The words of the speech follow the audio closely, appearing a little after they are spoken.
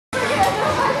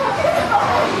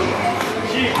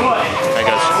There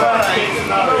goes.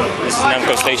 This is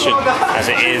Namcostation as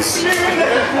it is.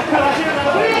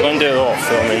 I'm going to do it all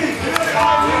filming.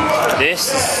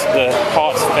 This is the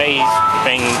parts phase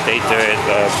thing they do it.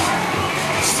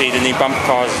 See the new bumper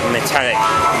cars metallic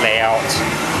layout.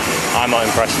 I'm not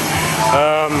impressed.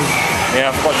 Yeah,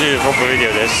 I forgot to do a proper video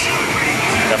of this.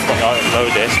 I forgot to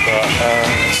upload this, but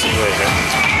let's see where is it.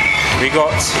 We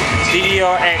got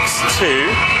DDRX 2.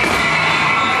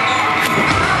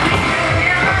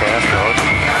 Okay, that's good.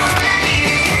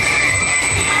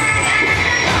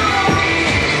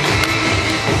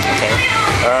 Okay.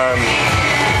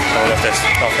 I left this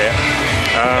stuff here.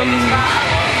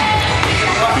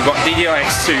 We've got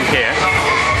DDRX 2 here.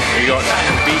 We got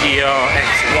DDRX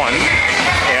 1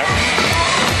 here.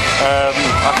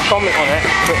 I'll comment on it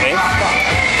quickly.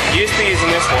 USB is in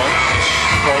this one.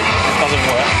 Okay, it doesn't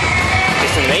work.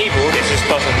 It's enabled, it just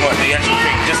doesn't work. The actual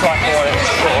thing, just like the one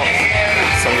before.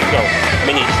 So you go,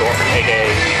 mini short, aka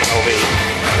LV.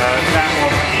 That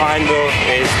one kind of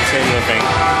is the similar thing,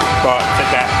 but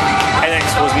that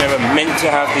NX was never meant to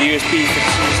have the USB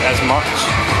features as much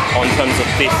on terms of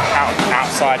this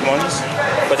outside ones,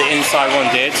 but the inside one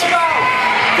did.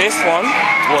 This one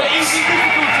works.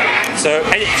 So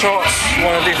edit charts,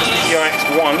 one of the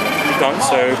DDRX 1 we've done,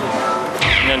 so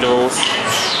you know the rules.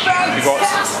 We've got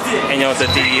any of the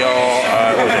DDR,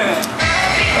 what was it?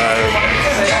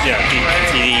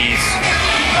 TDs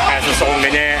has a song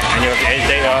in there, and you have to edit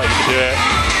data. You can do it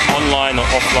online or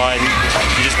offline.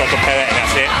 You just got to compare it, and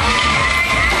that's it.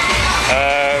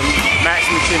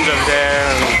 Maximum tunes over there,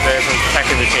 and there's a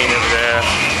second routine over there. I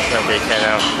don't really care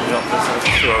now. Not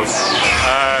too old.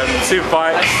 Super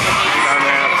bikes down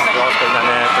there. I'll put down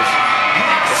there because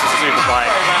this is a super bike.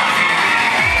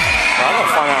 I'm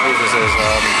gonna find out who this is.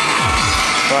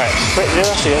 Right, quickly,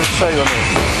 actually, let's show you what I mean.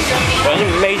 The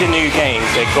only major new games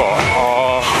they got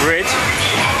are Grid,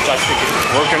 which I think is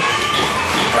broken.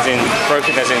 As in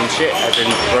shit, as in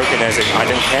broken as in I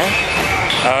don't care.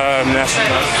 That's the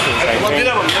same thing.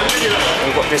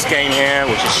 We've got this game here,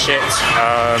 which is shit.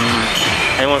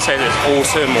 Anyone say that it's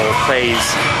awesome or plays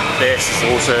this is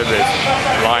awesome, it's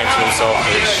lying to himself,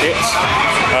 but it's shit.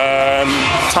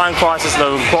 Time Crisis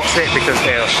Low box it because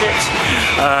they are shit.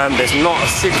 There's not a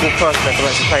single person that can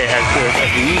actually play it as good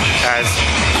as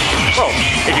well,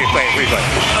 if you play it free play.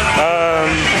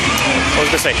 What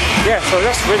was I going to say? Yeah, so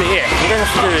that's really it. I'm going to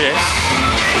have to do this.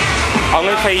 I'm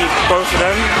going to play both of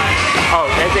them. Oh,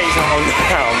 their days are on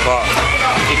now, but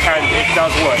it does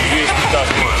work. The USB does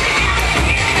work.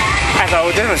 As I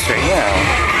will demonstrate now.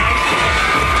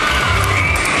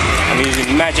 I'm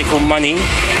using magical money.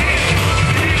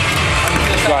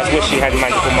 You guys wish you had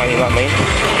magical money like me.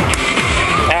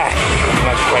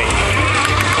 Magic way.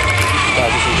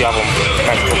 This is the other one.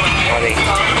 Magical money.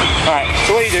 Alright,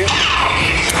 so what do?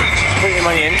 Put your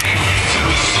money in.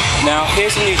 Now,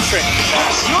 here's a new trick.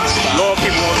 A lot of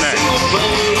people want that.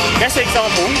 Let's say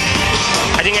example,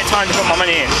 I didn't get time to put my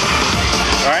money in.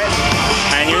 Right?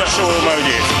 And you're not sure what the mode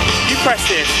is. You press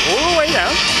this all the way down.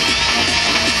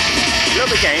 Look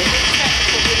at the game.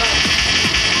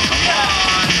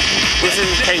 This is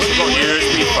in case you've got your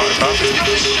USB button.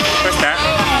 Press that,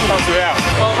 comes it out.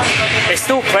 It's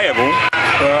still playable,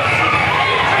 but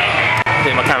I'll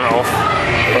take my camera off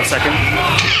for a second.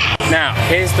 Now,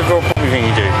 here's the real proper thing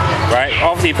you do, right?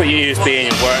 After you put your USB in,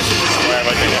 it works,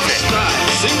 whatever, then that's it.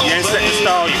 You then select the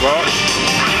style you got.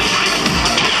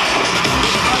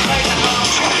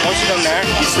 Once you've done that,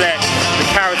 you select the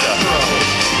character.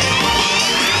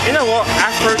 You know what?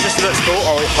 Afro just looks cool.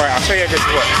 Oh, right, I'll show you how this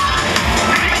works.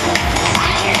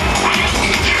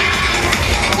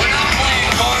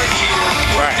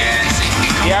 Right.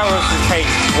 The arrows will take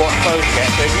what clothes you get.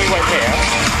 So if you went here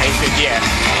and you said yes,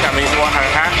 that means you want to have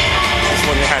a hat. This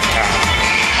one has a hat.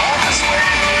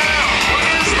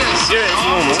 Do it as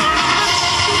normal.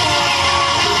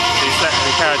 So you select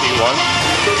the character you want,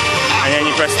 and then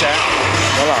you press that.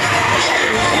 Voila.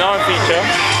 Another feature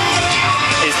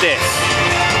is this.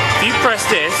 If you press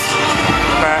this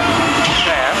back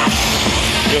there,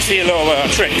 you'll see a little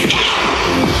trick.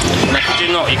 And I kid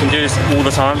you not, you can do this all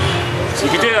the time. So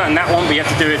you can do that in that one, but you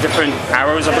have to do it different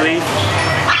arrows, I believe.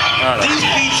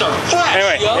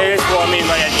 Anyway, here's what I mean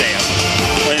by edge data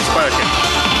when it's working.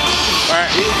 Right,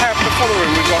 we have the following.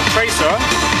 We've got Tracer,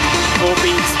 4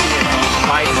 beats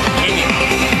by any.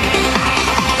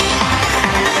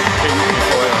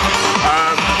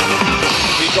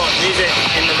 We've got music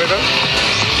in the rhythm.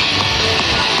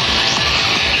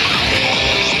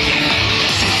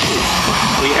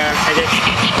 We have edit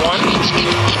 1,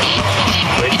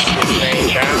 which is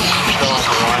named down.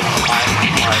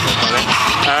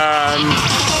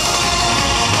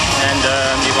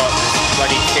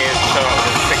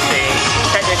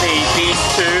 these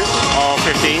two are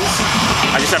 15s.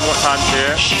 I just haven't got time to do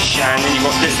it. And then you've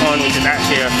got this one, which is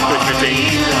actually a good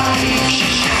 15.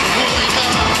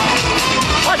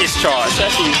 I like this chart, it's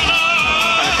actually kind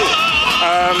of cool.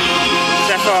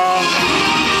 Zephyr,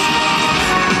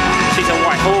 she's a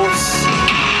white horse.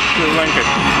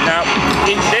 Now,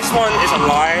 this one is a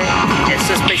lie. It's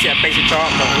just basically a basic chart,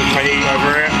 but we're ready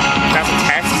over it. That's a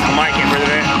test. I might get rid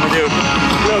of it. I'm gonna do a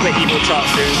little bit evil chart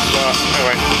soon, but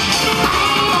anyway.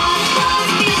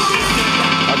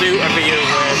 I'll do a video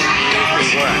where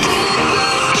it works.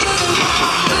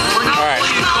 Alright,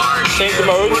 change the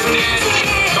mode.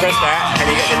 Press that, and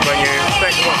you get this menu.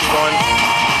 Select what you want.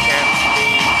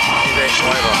 Music,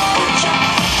 whatever.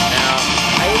 Now,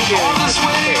 I need to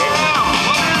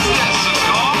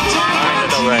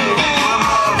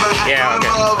yeah, okay.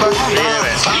 Leave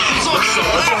it.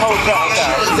 What's the whole cut of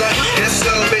that?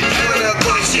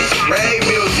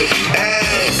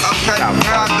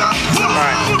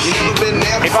 Alright.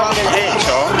 If I'm in this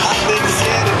shot,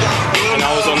 and I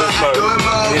was on this mode,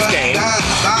 in this game,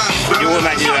 you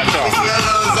automatically do that shot.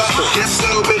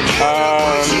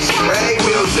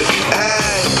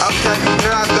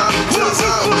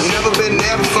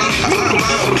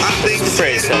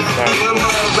 Pretty sad,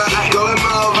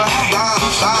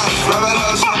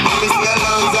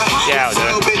 yeah, I'll do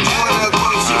it.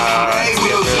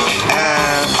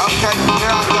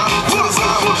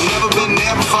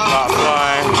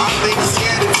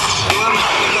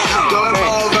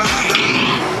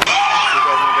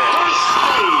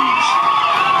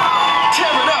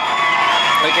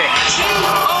 Okay.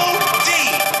 OD,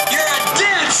 you're a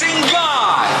dancing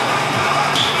god.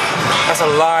 That's a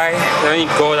lie. The only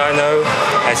god I know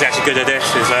that's actually good at this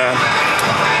is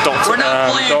Dr. We're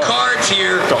not playing cards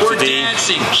here. We're D,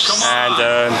 dancing. Come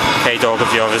on. and K-Dog of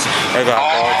the others. They got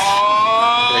cards.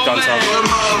 They've done some.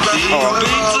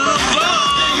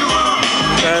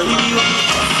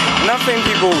 Another thing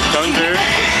people don't do,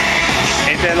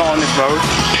 if they're not on this road,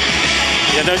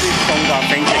 they don't do the songs I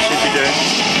think they should be doing.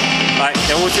 Like,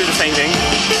 they all do the same thing,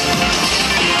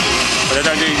 but they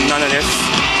don't do none of this.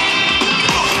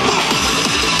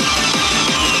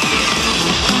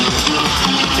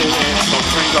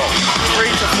 3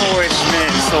 to 4-ish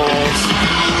minute songs.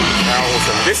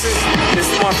 Awesome. This is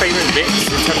my favourite bits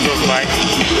in terms of like.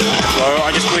 So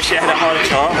I just wish it had a harder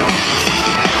chart,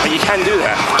 but you can do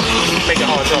that. Make a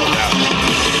harder chart now.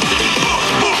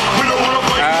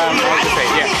 I was gonna say,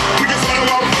 yeah.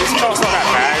 This chart's not that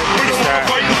bad.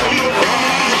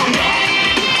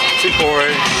 It's too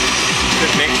boring.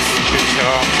 Good mix. Good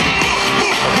chart.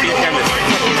 BPM is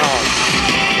fucking hard.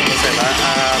 Say that.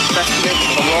 Best mix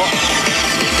a lot.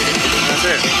 That's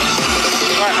it.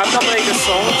 Right, I've not made a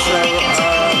song, so I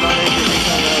need to make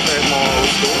a little bit more old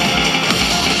school.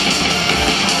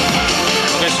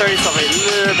 I'm going to show you something a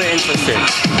little bit interesting.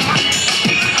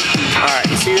 Alright,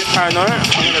 you see this paranoia?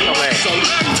 I'm going to double A.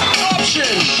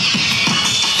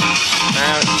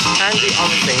 Now, you can do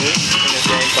other things in this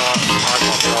game, but I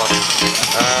can't be asked.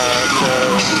 So,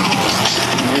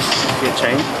 this is a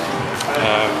chain.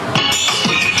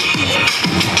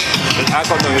 I've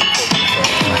got no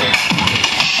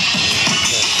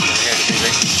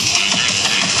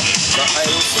but I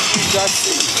will see you guys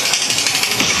soon.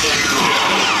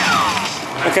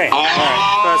 Okay, alright,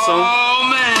 first song.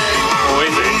 Or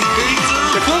is it?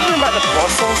 The cool thing about the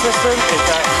boss song system is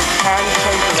that you can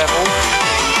change the level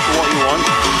to what you want,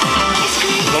 as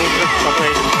long as it's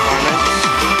operating requirements.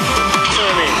 You know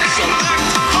what I mean?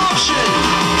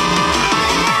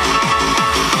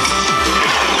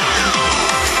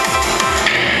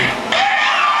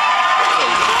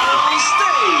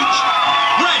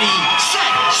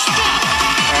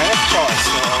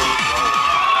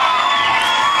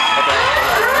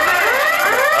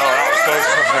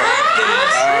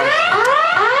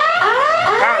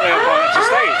 Apparently I've gone up to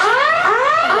stage.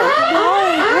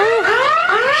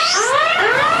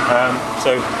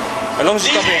 So as long as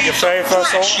you copy your very first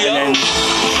song and then do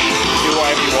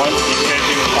whatever you want, you can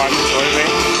do requirements or anything.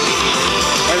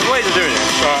 There's ways of doing it,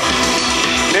 but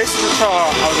this is the chart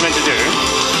I was meant to do.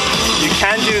 You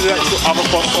can do the other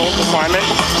possible requirement.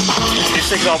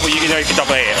 Just for example, you know you can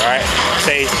double A it, right?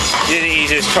 Say you did the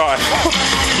easiest chart,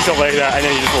 you double A that, and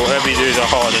then you just thought whatever you do is the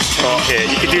hardest chart here.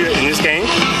 You can do it in this game.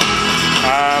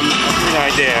 I'll give you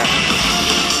an idea.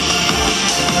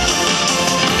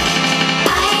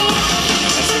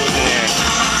 Let's see what's in here.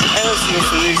 And let's listen to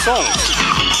some new songs.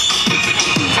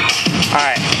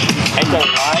 Alright, ain't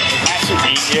gonna lie, it's actually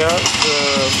easier.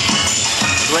 The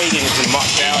grading is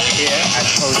much better here as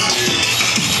opposed to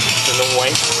the long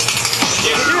way.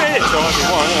 You can do any chart if you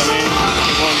want. I mean, if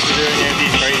you want to do any of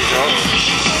these crazy charts.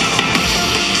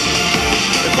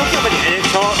 The book up an edit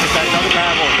chart, if that doesn't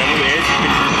matter what level it is, you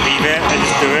can leave it and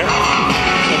just do it.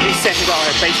 But if you set it on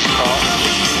a basic chart,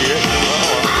 do it.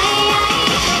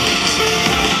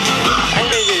 I'm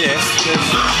going to do this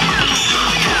because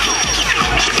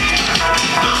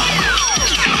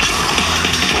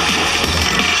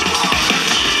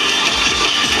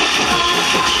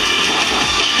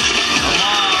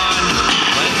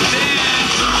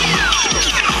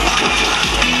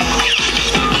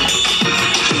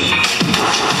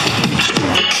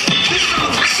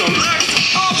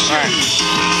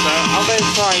I'm going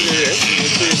to try and do this. We'll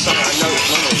do something I know it's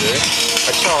not going to do.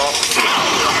 A chart.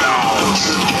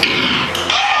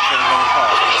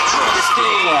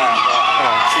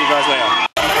 See you guys later.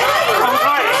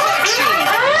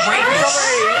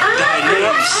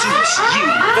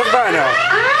 Doesn't matter now.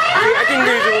 I didn't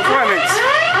do the requirements.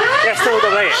 Yeah, still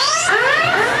delay it.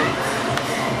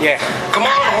 Yeah. Come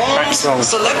on, Holmes.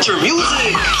 Select your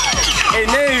music. Hey,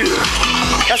 no.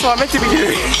 That's what I meant to be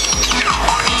doing.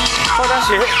 Fuck that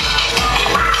shit.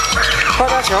 Fuck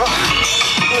that shot.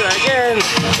 Do that again.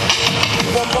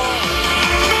 One more.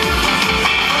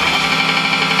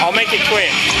 I'll make it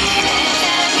quick.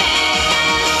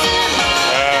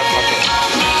 Fuck it.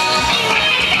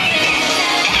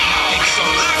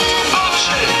 Select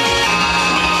option.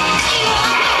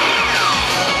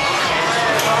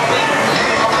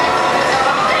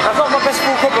 I've got my best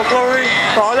full cup of glory,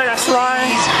 but I'll let that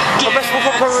slide. My best full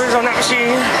cup of glory is on that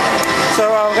machine, so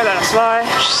I'll let that slide.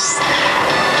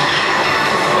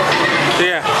 So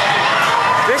yeah,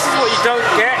 this is what you don't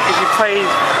get if you play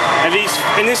at least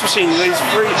in this machine. These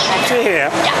three up to here,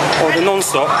 or the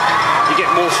non-stop, you get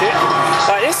more shit.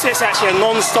 Like this is actually a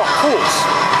non-stop course.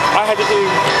 I had to do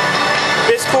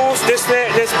this course, this bit,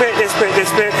 this bit, this bit,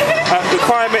 this bit.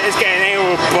 Requirement is getting A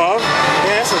or above.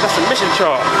 Yeah, so that's a mission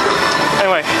chart.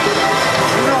 Anyway,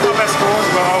 not my best course,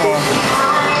 but oh well.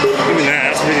 Even that,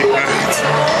 that's really bad.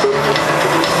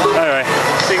 Anyway,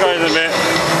 see you guys in a bit.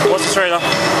 Watch the trailer.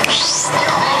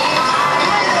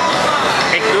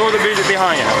 Ignore the music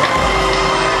behind you.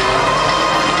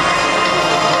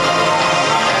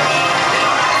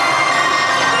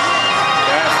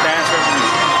 That's DanceDanceRevolutions.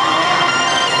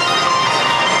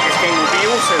 This game will be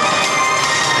also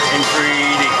in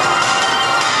 3D.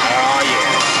 Oh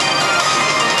yeah.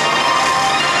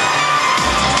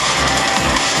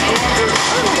 I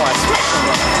don't know why I switched from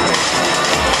that.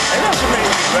 Maybe I should make it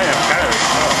run out of calories.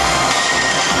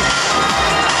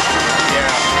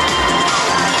 Yeah.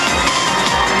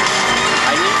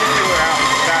 I need to figure out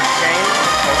that game.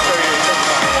 I'll show you just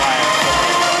why.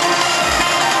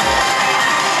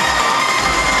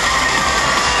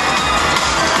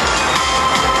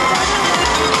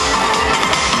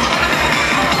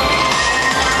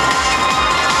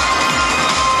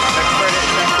 Let's spread it,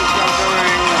 let's keep on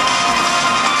going.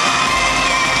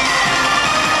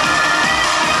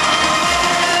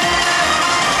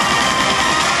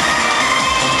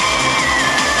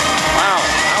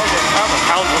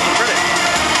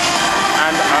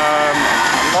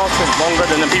 Longer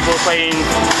than the people playing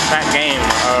that game.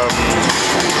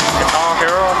 Guitar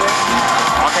Hero, I think?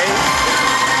 Arcade?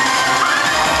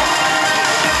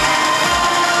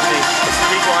 See, this is the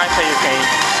reason why I play this game.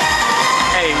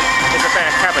 A, it's a better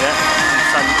cabinet in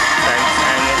some sense,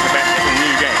 and it's a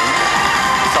new game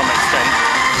to some extent.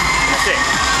 And that's it.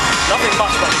 Nothing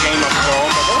much about the game after all,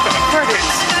 but look at the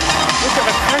credits! Look at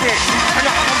the credits! You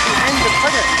cannot comprehend the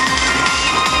credits!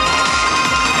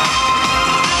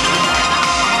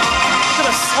 The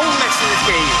song next to this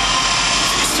game.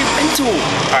 It's too mental.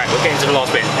 Alright, we're getting to the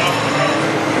last bit.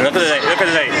 Look at the date, look at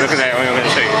the date, look at the date. I'm going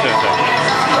to show you.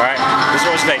 Alright, this is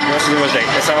what's the date, this is what's the date.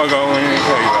 That's how I'll go and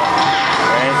show you.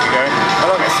 There you go.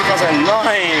 Oh look, it's 2009. Look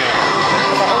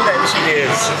how old that machine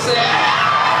is.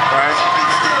 Alright.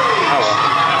 Oh well.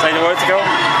 Say the word to go.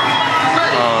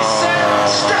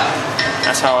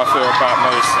 That's how I feel about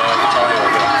most guitar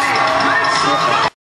hero games.